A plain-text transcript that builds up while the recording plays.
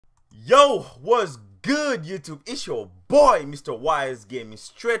Yo, what's good, YouTube? It's your boy, MrYSGaming,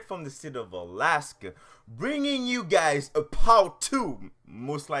 straight from the state of Alaska, bringing you guys a part 2,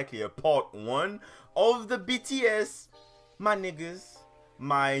 most likely a part 1 of the BTS, my niggas,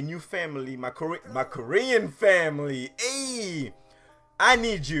 my new family, my Korean family. Hey, I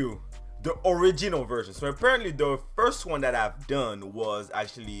Need You, the original version. So apparently the first one that I've done was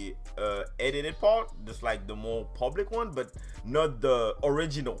actually edited part, just like the more public one, but not the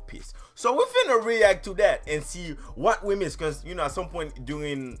original piece. So we're finna react to that and see what we missed, because you know at some point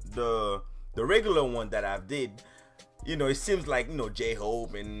during the regular one that I've did, you know, it seems like, you know,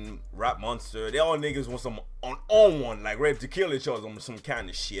 J-Hope and Rap Monster, they all niggas want some on one, like ready to kill each other on some kind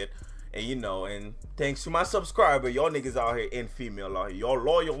of shit. And you know, and thanks to my subscriber, y'all niggas out here and female out here, y'all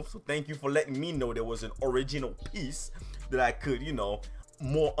loyal, so thank you for letting me know there was an original piece that I could, you know,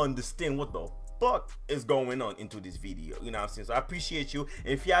 more understand what the fuck is going on into this video. You know what I'm saying? So I appreciate you.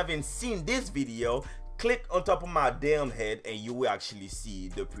 And if you haven't seen this video, click on top of my damn head and you will actually see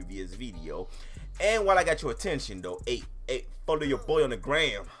the previous video. And while I got your attention though, hey, follow your boy on the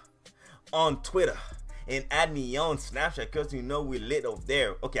gram, on Twitter, and add me on Snapchat, because you know we lit over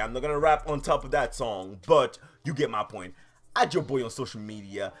there. Okay, I'm not gonna rap on top of that song, but you get my point. Add your boy on social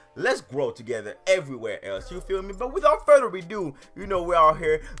media. Let's grow together everywhere else. You feel me? But without further ado, you know we're out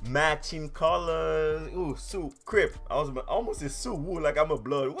here matching colors. Ooh, Sue, Crip. I almost said Sue Woo like I'm a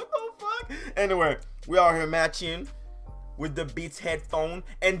blood. What the fuck? Anyway, we're out here matching with the Beats headphone.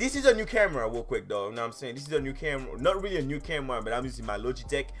 And this is a new camera, real quick though. You know what I'm saying? This is a new camera. Not really a new camera, but I'm using my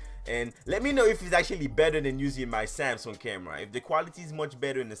Logitech. And let me know if it's actually better than using my Samsung camera. If the quality is much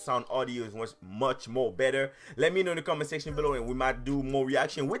better and the sound audio is much more better, let me know in the comment section below and we might do more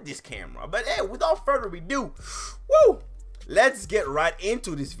reaction with this camera. But hey, without further ado, woo, let's get right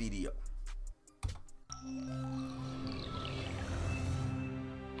into this video.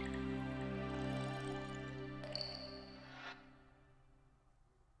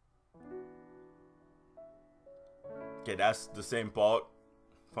 Okay, that's the same part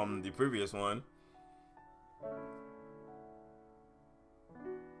from the previous one.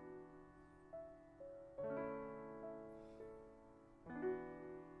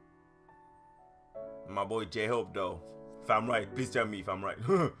 My boy J-Hope though. If I'm right, please tell me if I'm right.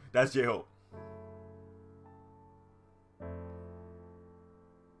 That's J-Hope.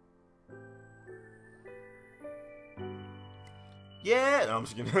 Yeah, I'm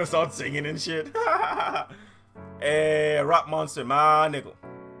just gonna start singing and shit. Hey, Rap Monster, my nigga.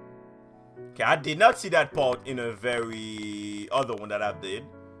 Okay, I did not see that part in a very other one that I did.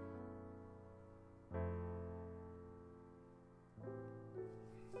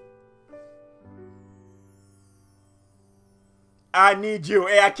 I need you.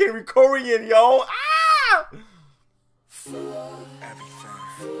 Hey, I can't read Korean, yo. Ah!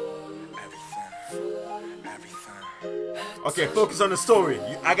 Okay, focus on the story.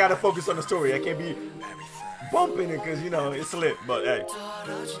 I gotta focus on the story. I can't be bumping it because, you know, it's lit. But hey.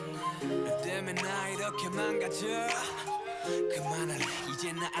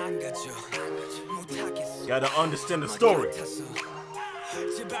 Gotta understand the story.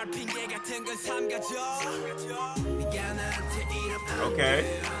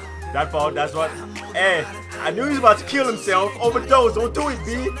 Okay, that part, that's what. Hey, I knew he was about to kill himself. Overdose. Don't do it,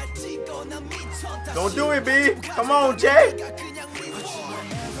 B. Don't do it, B. Come on, Jay.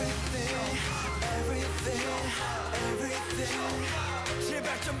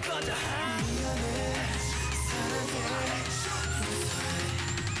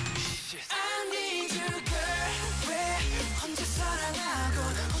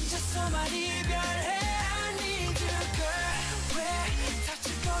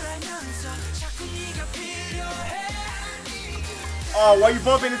 Oh, why you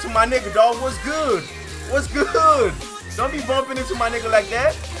bumping into my nigga, dog? What's good? What's good? Don't be bumping into my nigga like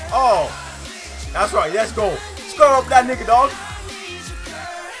that. Oh, that's right. Let's go. Stir up that nigga, dog.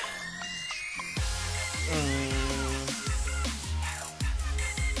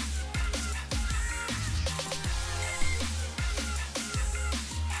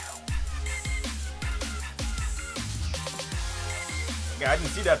 Yeah, I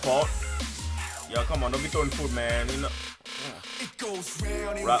didn't see that part. Yo, come on, don't be throwing food, man. You know.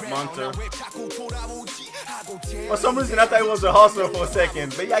 Rap Monster. For some reason, I thought he was a hustler for a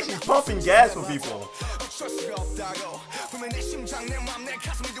second, but he actually pumping gas for people.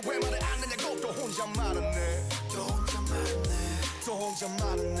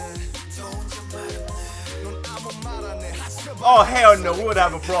 Oh hell no, we would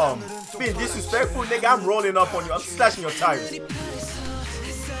have a problem. Being disrespectful, nigga, I'm rolling up on you. I'm slashing your tires.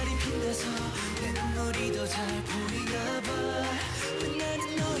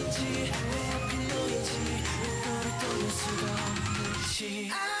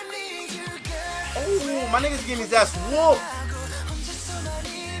 my nigga's getting his ass whooped.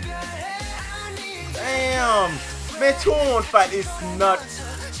 Damn. Man, 2-on-1 fight is not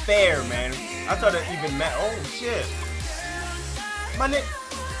fair, man. I thought it even meant. Oh, shit. My nigga.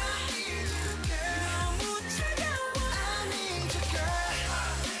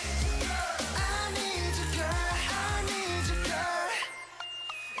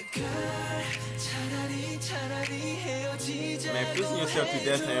 Man, fixing yourself to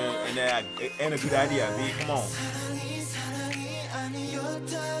death ain't a good idea, B. Come on.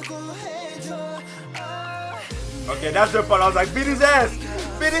 Okay, that's the part. I was like, beat his ass!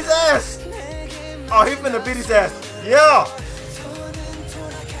 Beat his ass! Oh, he finna beat his ass. Yeah!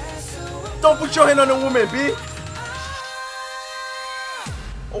 Don't put your hand on the woman, B.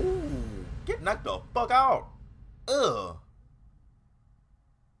 Oh, get knocked the fuck out. Ugh.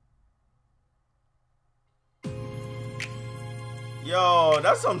 Yo,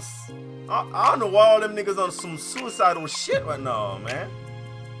 that's some. I don't know why all them niggas on some suicidal shit right now, man.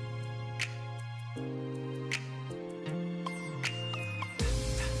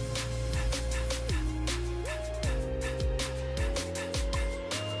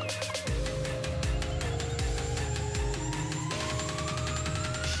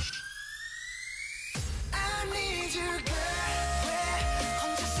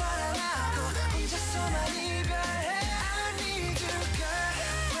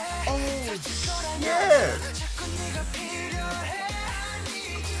 Yeah.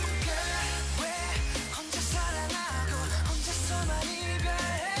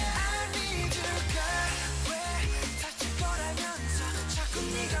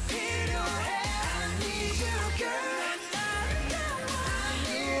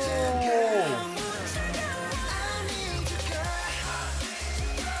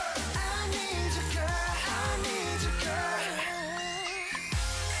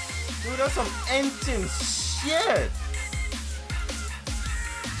 Dude, that's some intense shit.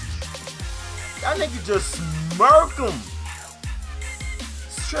 That nigga just murk him.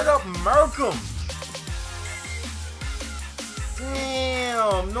 Straight up murk him.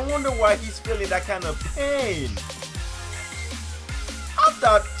 Damn, no wonder why he's feeling that kind of pain. I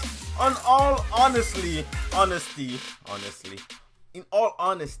thought, in all honesty,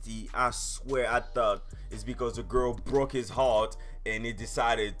 I swear I thought it's because the girl broke his heart and he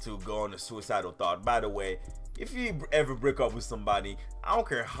decided to go on a suicidal thought. By the way, if you ever break up with somebody, I don't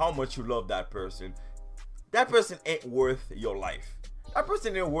care how much you love that person ain't worth your life. That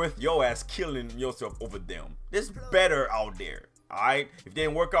person ain't worth your ass killing yourself over them. There's better out there, alright? If they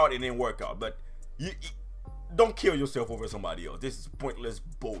didn't work out, it didn't work out. But you don't kill yourself over somebody else. This is pointless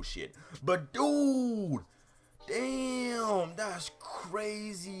bullshit. But dude, damn, that's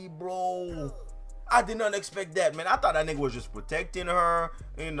crazy, bro. I did not expect that, man. I thought that nigga was just protecting her,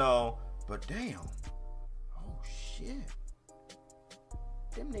 you know. But damn. Oh, shit.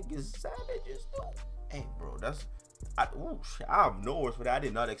 Them niggas savages, though. Hey, bro, that's... I have no words for that. I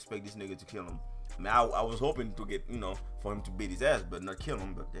did not expect this nigga to kill him. I mean, I was hoping to get, you know, for him to beat his ass, but not kill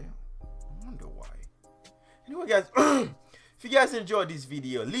him. But damn. I wonder why. Anyway, guys, if you guys enjoyed this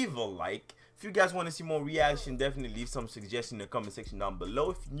video, leave a like. If you guys want to see more reaction, definitely leave some suggestions in the comment section down below.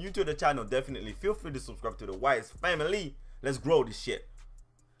 If you're new to the channel, definitely feel free to subscribe to the Wise family. Let's grow this shit.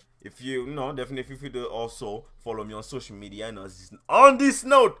 If you know, definitely feel free to also follow me on social media. And on this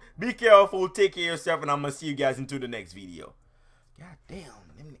note, be careful, take care of yourself, and I'm gonna see you guys into the next video. God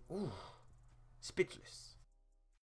damn, ooh, speechless.